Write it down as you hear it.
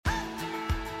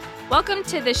Welcome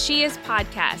to the She Is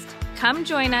podcast. Come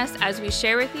join us as we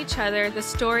share with each other the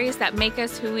stories that make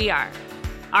us who we are.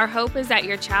 Our hope is that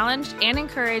you're challenged and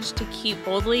encouraged to keep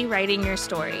boldly writing your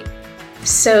story.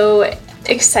 So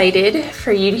excited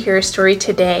for you to hear a story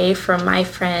today from my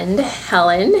friend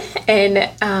Helen. And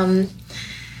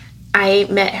I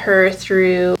met her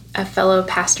through a fellow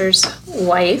pastor's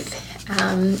wife.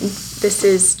 This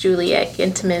is Juliet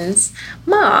Ginteman's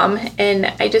mom, and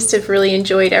I just have really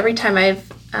enjoyed every time I've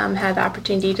had the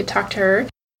opportunity to talk to her.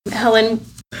 Helen,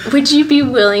 would you be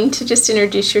willing to just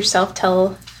introduce yourself,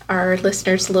 tell our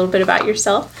listeners a little bit about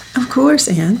yourself? Of course,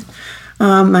 Anne.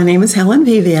 My name is Helen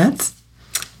Vivietz.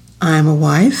 I'm a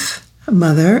wife, a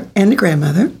mother, and a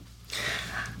grandmother.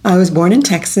 I was born in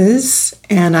Texas,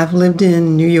 and I've lived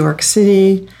in New York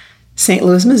City, St.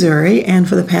 Louis, Missouri, and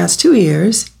for the past 2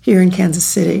 years here in Kansas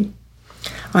City.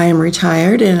 I am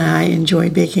retired, and I enjoy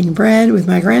baking bread with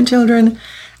my grandchildren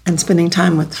and spending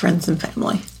time with friends and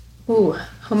family. Ooh,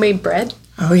 homemade bread?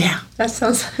 Oh, yeah. That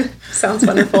sounds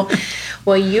wonderful.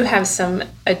 Well, you have some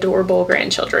adorable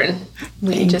grandchildren.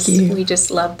 We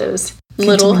just love those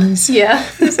little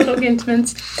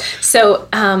Gintemans. So,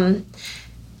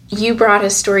 you brought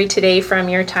a story today from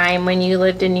your time when you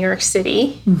lived in New York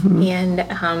City,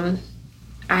 and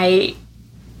I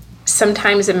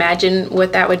sometimes imagine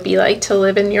what that would be like to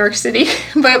live in New York City,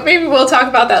 but maybe we'll talk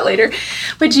about that later.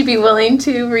 Would you be willing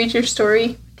to read your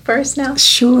story for us now?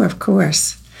 Sure, of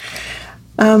course.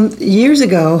 Years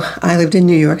ago, I lived in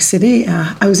New York City.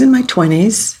 I was in my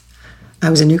 20s. I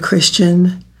was a new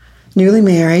Christian, newly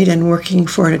married, and working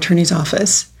for an attorney's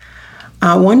office.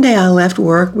 One day I left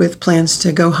work with plans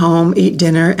to go home, eat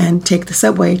dinner, and take the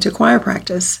subway to choir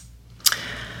practice.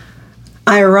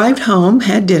 I arrived home,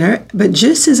 had dinner, but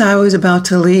just as I was about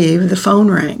to leave, the phone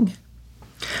rang.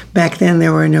 Back then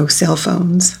there were no cell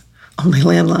phones, only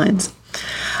landlines.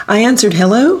 I answered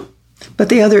hello, but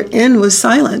the other end was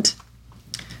silent.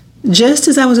 Just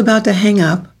as I was about to hang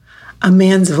up, a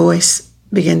man's voice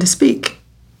began to speak.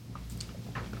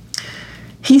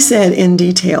 He said in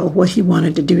detail what he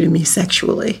wanted to do to me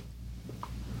sexually.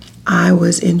 I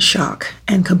was in shock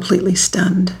and completely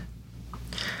stunned.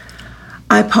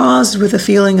 I paused with a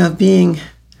feeling of being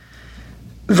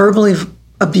verbally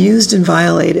abused and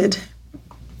violated.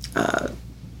 At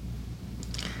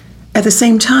the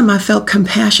same time, I felt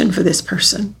compassion for this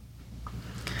person.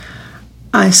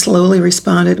 I slowly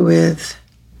responded with,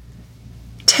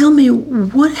 "Tell me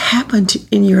what happened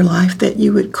in your life that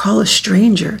you would call a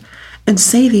stranger and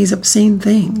say these obscene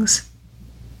things?"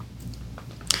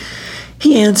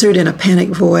 He answered in a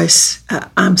panicked voice,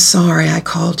 "I'm sorry I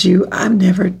called you. I've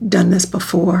never done this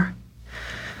before."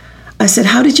 I said,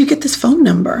 "How did you get this phone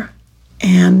number?"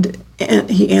 And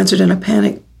he answered in a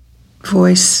panicked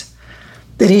voice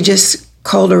that he just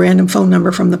called a random phone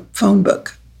number from the phone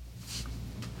book.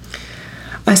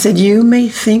 I said, "You may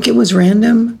think it was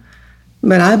random,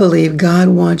 but I believe God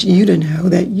wants you to know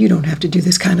that you don't have to do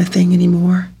this kind of thing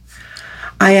anymore."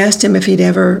 I asked him if he'd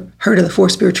ever heard of the 4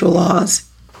 spiritual laws.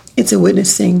 It's a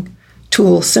witnessing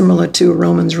tool similar to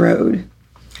Romans Road.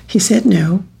 He said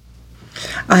no.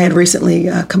 I had recently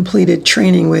completed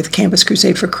training with Campus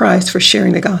Crusade for Christ for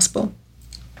sharing the gospel.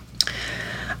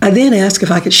 I then asked if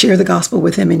I could share the gospel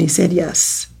with him, and he said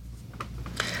yes.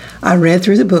 I read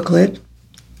through the booklet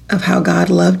of how God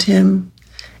loved him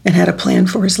and had a plan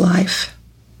for his life,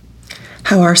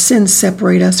 how our sins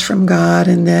separate us from God,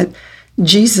 and that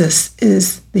Jesus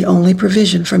is the only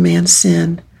provision for man's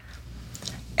sin,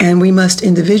 and we must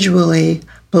individually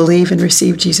believe and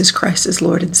receive Jesus Christ as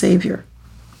Lord and Savior.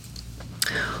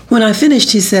 When I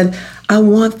finished, he said, "I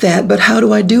want that, but how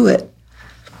do I do it?"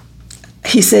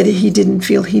 He said he didn't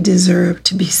feel he deserved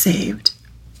to be saved.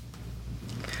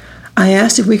 I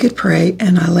asked if we could pray,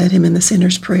 and I led him in the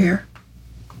sinner's prayer.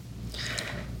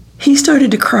 He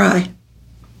started to cry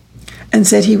and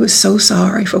said he was so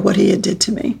sorry for what he had did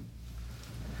to me.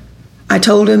 I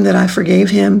told him that I forgave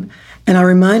him, and I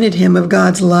reminded him of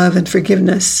God's love and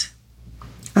forgiveness.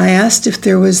 I asked if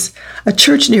there was a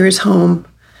church near his home.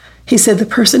 He said the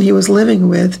person he was living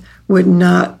with would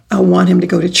not want him to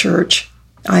go to church.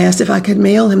 I asked if I could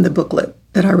mail him the booklet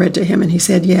that I read to him, and he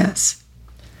said yes.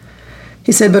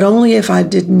 He said, but only if I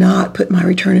did not put my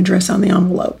return address on the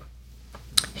envelope.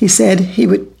 He said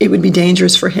it would be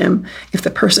dangerous for him if the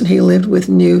person he lived with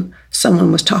knew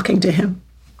someone was talking to him.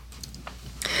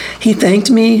 He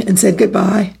thanked me and said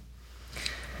goodbye.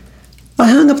 I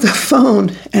hung up the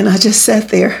phone and I just sat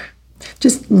there,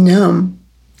 just numb,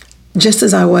 just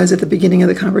as I was at the beginning of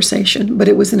the conversation, but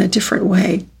it was in a different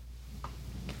way.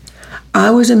 I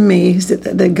was amazed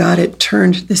that God had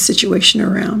turned this situation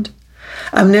around.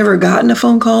 I've never gotten a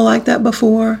phone call like that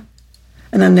before,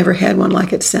 and I've never had one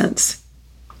like it since.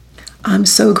 I'm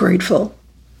so grateful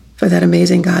for that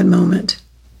amazing God moment.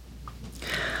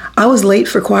 I was late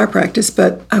for choir practice,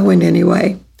 but I went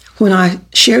anyway. When I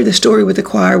shared the story with the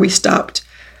choir, we stopped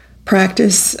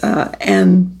practice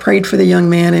and prayed for the young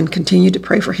man and continued to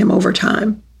pray for him over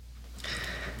time.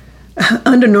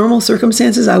 Under normal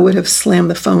circumstances, I would have slammed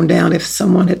the phone down if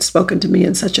someone had spoken to me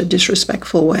in such a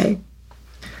disrespectful way.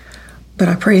 But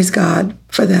I praise God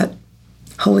for that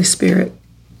Holy Spirit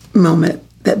moment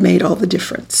that made all the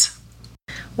difference.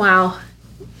 Wow.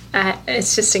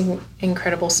 It's just an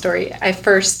incredible story. I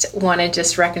first want to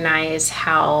just recognize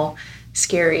how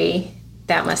scary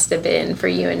that must have been for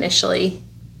you initially.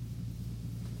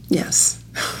 Yes.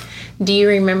 Do you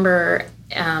remember,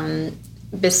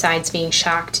 besides being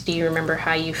shocked, do you remember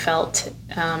how you felt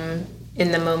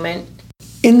in the moment?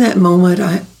 In that moment,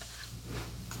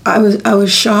 I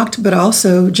was shocked, but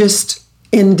also just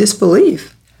in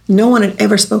disbelief. No one had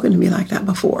ever spoken to me like that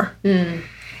before. Mm.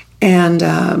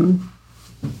 And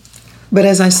but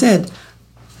as I said,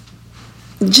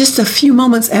 just a few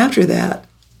moments after that,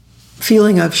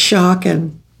 feeling of shock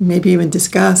and maybe even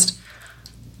disgust,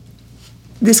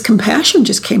 this compassion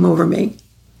just came over me.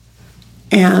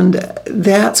 And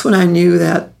that's when I knew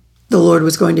that the Lord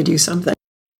was going to do something.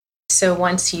 So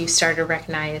once you started to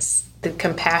recognize the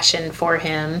compassion for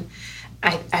him,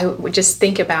 I would just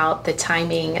think about the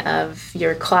timing of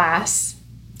your class.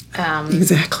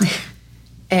 Exactly.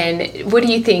 And what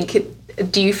do you think?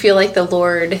 Do you feel like the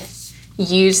Lord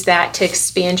used that to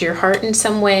expand your heart in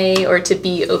some way, or to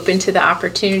be open to the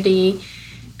opportunity?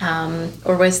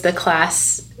 Or was the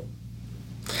class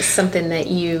something that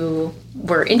you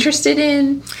were interested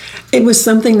in? It was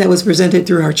something that was presented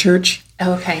through our church.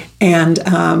 Okay.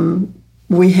 And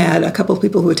we had a couple of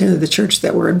people who attended the church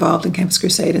that were involved in Campus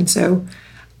Crusade. And so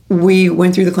we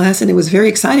went through the class, and it was very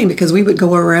exciting because we would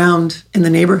go around in the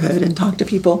neighborhood and talk to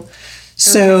people.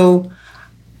 So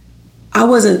I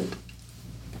wasn't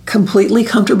completely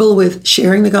comfortable with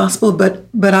sharing the gospel,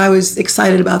 but I was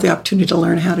excited about the opportunity to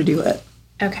learn how to do it.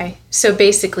 Okay. So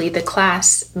basically the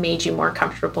class made you more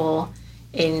comfortable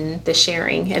in the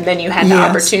sharing, and then you had the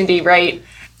opportunity, right?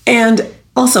 And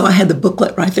also I had the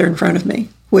booklet right there in front of me,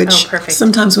 which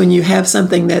sometimes when you have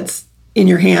something that's in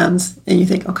your hands and you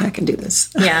think, okay, I can do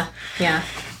this. Yeah.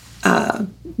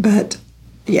 But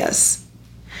yes.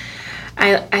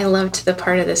 I loved the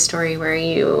part of the story where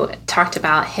you talked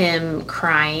about him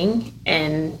crying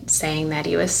and saying that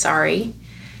he was sorry.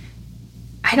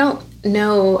 I don't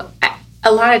know.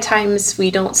 A lot of times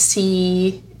we don't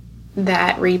see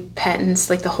that repentance,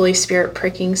 like the Holy Spirit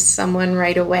pricking someone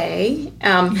right away.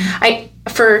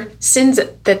 For sins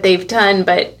that they've done,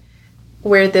 but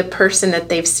where the person that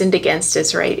they've sinned against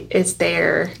is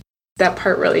there. That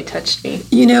part really touched me.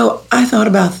 You know, I thought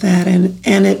about that, and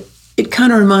it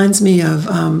kind of reminds me of,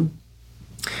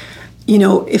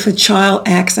 if a child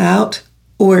acts out,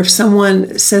 or if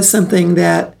someone says something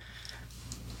that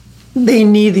they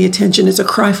need the attention, it's a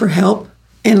cry for help.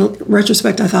 In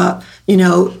retrospect, I thought,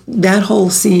 that whole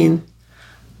scene,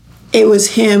 it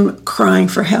was him crying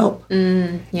for help.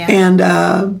 And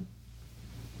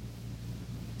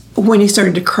when he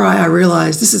started to cry, I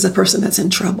realized this is a person that's in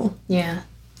trouble. Yeah.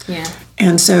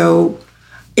 And so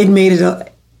it made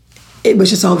it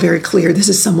was just all very clear. This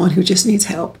is someone who just needs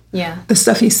help. Yeah. The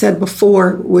stuff he said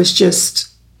before was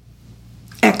just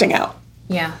acting out.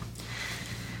 Yeah.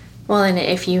 Well, and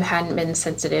if you hadn't been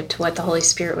sensitive to what the Holy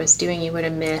Spirit was doing, you would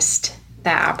have missed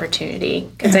that opportunity.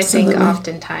 Because I think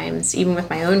oftentimes, even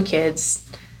with my own kids,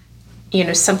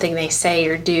 something they say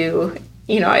or do,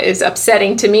 is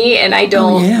upsetting to me, and I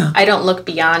don't look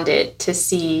beyond it to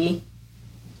see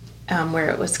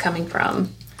where it was coming from.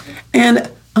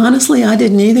 And honestly, I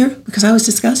didn't either, because I was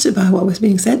disgusted by what was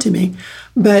being said to me.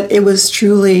 But it was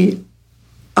truly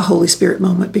a Holy Spirit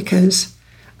moment, because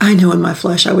I know in my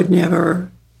flesh I would never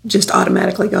just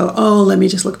automatically go, oh, let me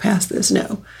just look past this.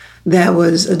 No, that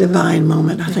was a divine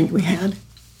moment I think we had.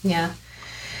 Yeah.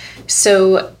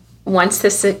 So once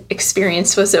this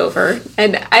experience was over,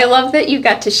 and I love that you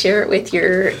got to share it with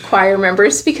your choir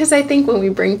members, because I think when we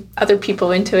bring other people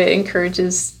into it, it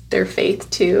encourages their faith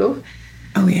too.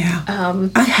 Oh, yeah.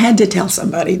 I had to tell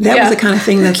somebody. That was the kind of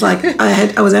thing that's like,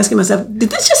 I was asking myself, did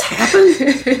this just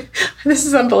happen? This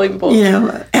is unbelievable.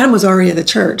 Adam was already at the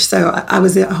church, so I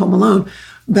was at home alone.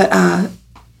 But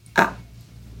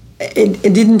it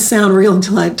didn't sound real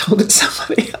until I told it to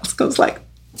somebody else. It was like,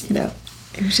 it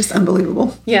was just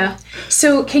unbelievable. Yeah.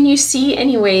 So can you see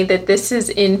any way that this has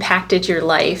impacted your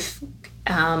life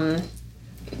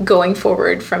going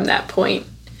forward from that point?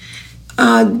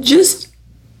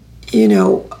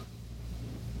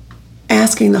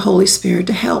 Asking the Holy Spirit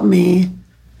to help me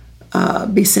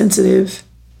be sensitive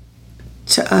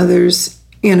to others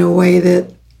in a way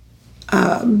that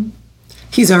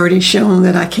He's already shown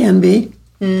that I can be.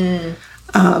 And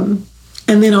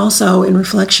then also in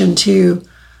reflection too,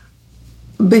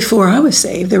 before I was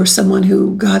saved, there was someone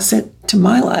who God sent to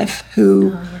my life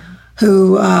who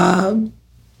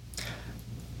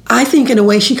I think in a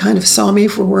way she kind of saw me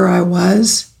for where I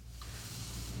was,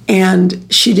 and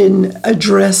she didn't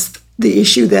address the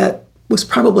issue that was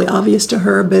probably obvious to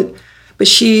her, but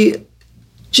she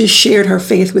just shared her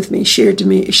faith with me, shared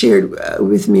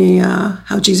with me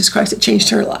how Jesus Christ had changed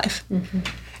her life.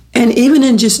 And even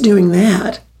in just doing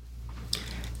that,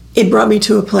 it brought me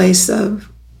to a place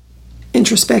of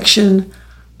introspection,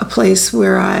 a place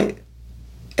where I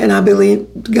believe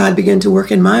God began to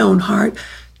work in my own heart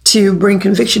to bring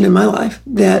conviction in my life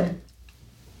that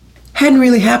hadn't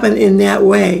really happened in that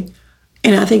way.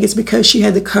 And I think it's because she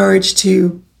had the courage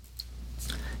to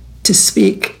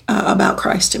speak about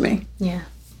Christ to me. Yeah.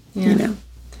 You know.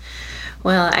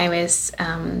 Well, I was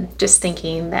just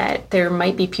thinking that there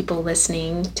might be people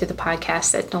listening to the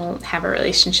podcast that don't have a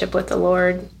relationship with the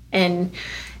Lord. And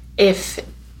if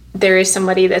there is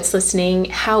somebody that's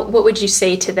listening, what would you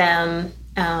say to them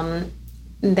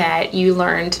that you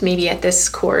learned maybe at this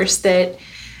course that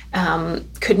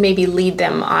could maybe lead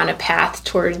them on a path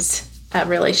towards a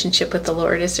relationship with the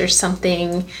Lord? Is there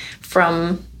something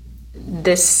from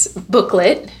this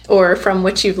booklet or from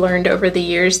what you've learned over the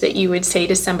years that you would say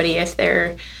to somebody if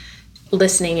they're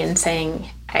listening and saying,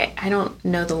 I don't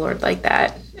know the Lord like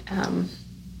that?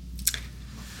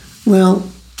 Well,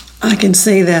 I can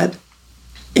say that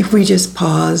if we just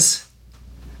pause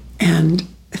and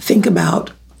think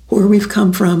about where we've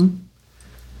come from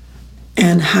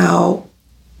and how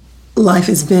life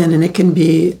has been, and it can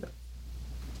be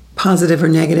positive or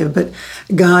negative, but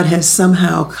God has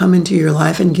somehow come into your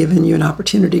life and given you an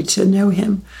opportunity to know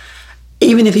Him.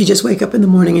 Even if you just wake up in the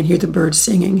morning and hear the birds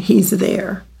singing, He's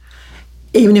there.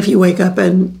 Even if you wake up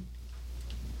and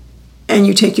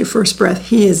you take your first breath,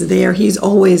 He is there. He's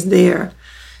always there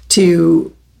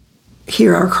to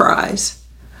hear our cries.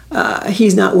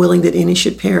 He's not willing that any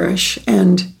should perish.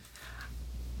 And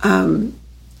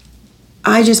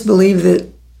I just believe that,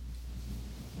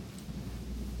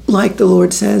 like the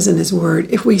Lord says in His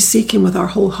Word, if we seek Him with our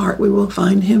whole heart, we will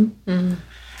find Him.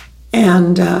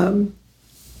 And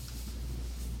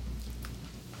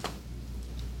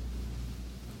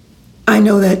I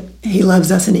know that He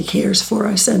loves us and He cares for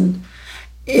us. And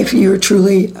if you're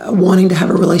truly wanting to have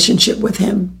a relationship with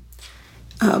Him,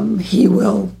 He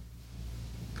will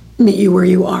meet you where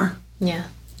you are. Yeah,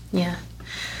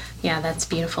 that's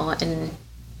beautiful. And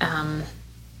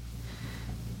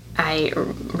I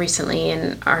recently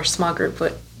in our small group,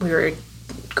 we were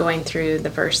going through the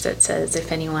verse that says,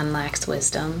 if anyone lacks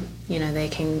wisdom, they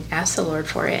can ask the Lord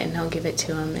for it and He'll give it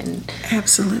to them. And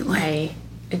absolutely,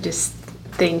 I just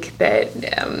think that,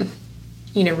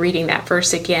 reading that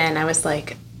verse again, I was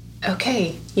like,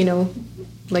 okay,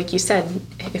 like you said,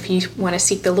 if you want to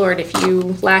seek the Lord, if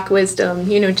you lack wisdom,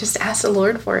 just ask the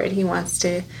Lord for it. He wants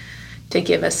to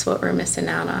give us what we're missing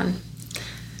out on.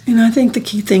 And I think the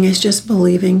key thing is just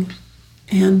believing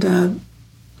and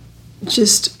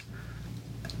just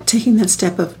taking that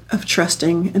step of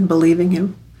trusting and believing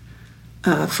Him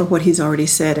for what He's already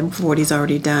said and for what He's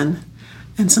already done.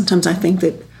 And sometimes I think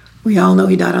that we all know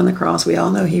He died on the cross. We all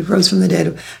know He rose from the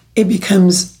dead. It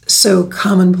becomes so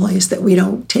commonplace that we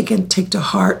don't take to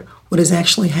heart what has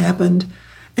actually happened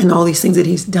and all these things that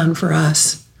He's done for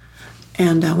us.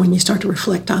 And when you start to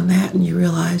reflect on that and you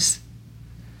realize,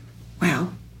 wow,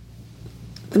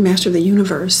 the Master of the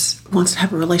universe wants to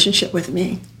have a relationship with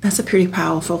me. That's a pretty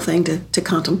powerful thing to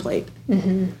contemplate.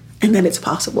 And that it's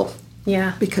possible.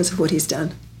 Yeah. Because of what He's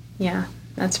done. Yeah,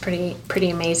 that's pretty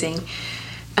amazing.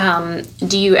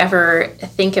 Do you ever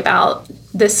think about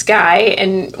this guy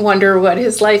and wonder what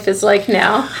his life is like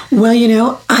now?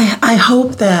 Well, I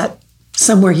hope that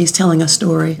somewhere he's telling a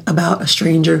story about a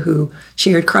stranger who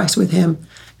shared Christ with him,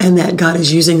 and that God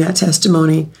is using that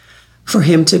testimony for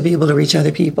him to be able to reach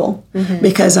other people.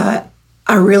 Because I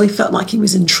really felt like he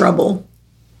was in trouble.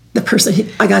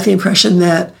 I got the impression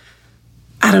that,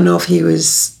 I don't know if he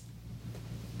was,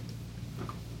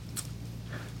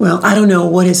 I don't know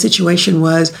what his situation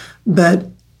was, but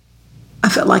I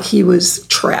felt like he was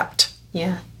trapped.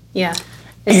 Yeah.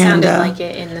 It sounded like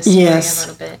it in the story a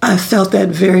little bit. I felt that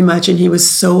very much, and he was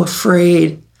so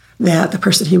afraid that the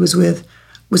person he was with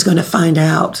was going to find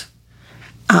out.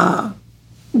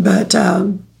 But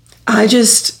I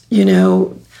just,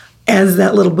 as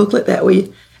that little booklet that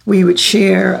we we would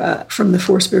share from the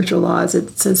 4 spiritual laws.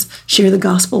 It says, share the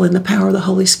gospel in the power of the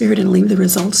Holy Spirit and leave the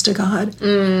results to God.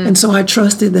 And so I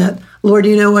trusted that, Lord,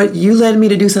 you know what? You led me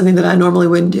to do something that I normally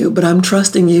wouldn't do, but I'm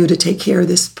trusting you to take care of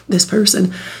this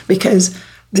person, because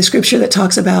the scripture that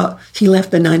talks about he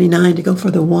left the 99 to go for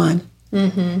the one.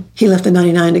 He left the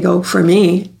 99 to go for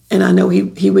me. And I know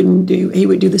he would do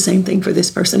the same thing for this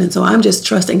person. And so I'm just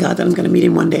trusting God that I'm going to meet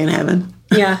him one day in heaven.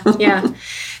 Yeah.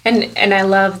 And I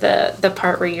love the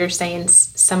part where you're saying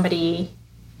somebody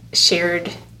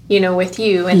shared, with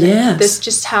you, and this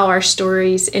just how our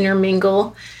stories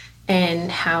intermingle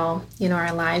and how,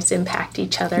 our lives impact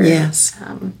each other. Yes.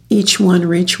 Each one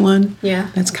reach one.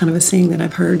 Yeah. That's kind of a saying that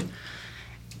I've heard.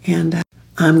 And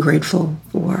I'm grateful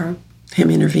for him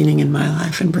intervening in my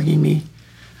life and bringing me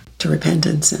to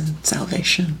repentance and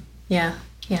salvation. Yeah,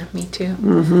 me too.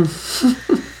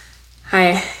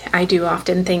 I do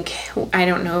often think, I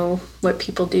don't know what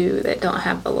people do that don't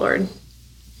have the Lord.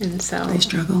 And so they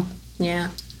struggle. Yeah.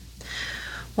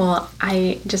 Well,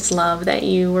 I just love that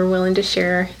you were willing to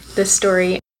share this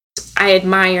story. I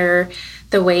admire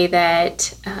the way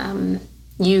that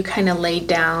you kind of laid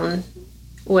down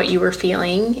what you were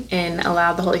feeling and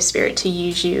allowed the Holy Spirit to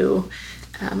use you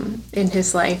in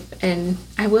his life. And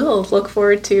I will look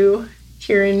forward to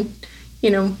hearing,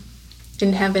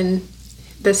 in heaven,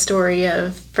 the story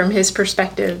from his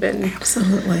perspective. And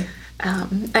absolutely.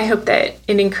 I hope that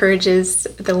it encourages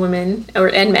the women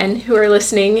and men who are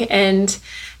listening, and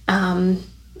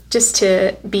just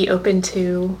to be open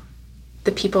to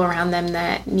the people around them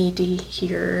that need to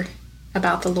hear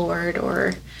about the Lord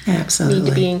or absolutely. Need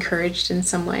to be encouraged in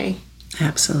some way.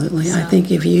 Absolutely. So. I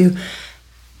think if you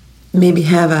maybe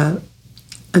have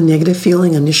a negative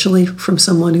feeling initially from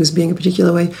someone who's being a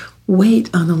particular way, wait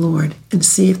on the Lord and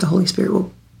see if the Holy Spirit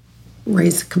will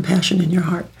raise compassion in your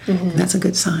heart. That's a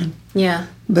good sign. Yeah.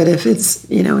 But if it's,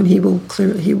 and he will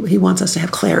he wants us to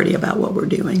have clarity about what we're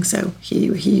doing. So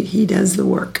he does the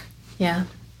work. Yeah.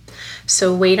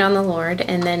 So wait on the Lord.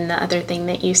 And then the other thing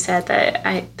that you said that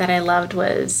I loved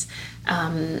was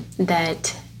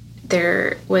that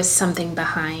there was something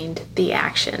behind the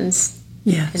actions.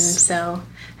 Yes. And so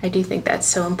I do think that's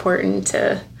so important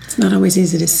to... It's not always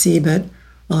easy to see, but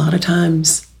a lot of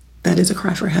times that is a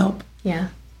cry for help. Yeah.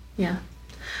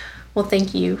 Well,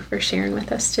 thank you for sharing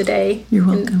with us today. You're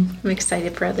welcome. And I'm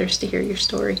excited for others to hear your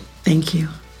story. Thank you.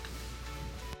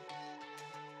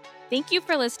 Thank you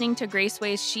for listening to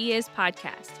Graceway's She Is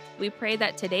podcast. We pray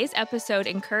that today's episode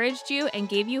encouraged you and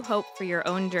gave you hope for your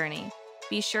own journey.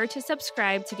 Be sure to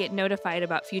subscribe to get notified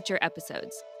about future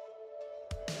episodes.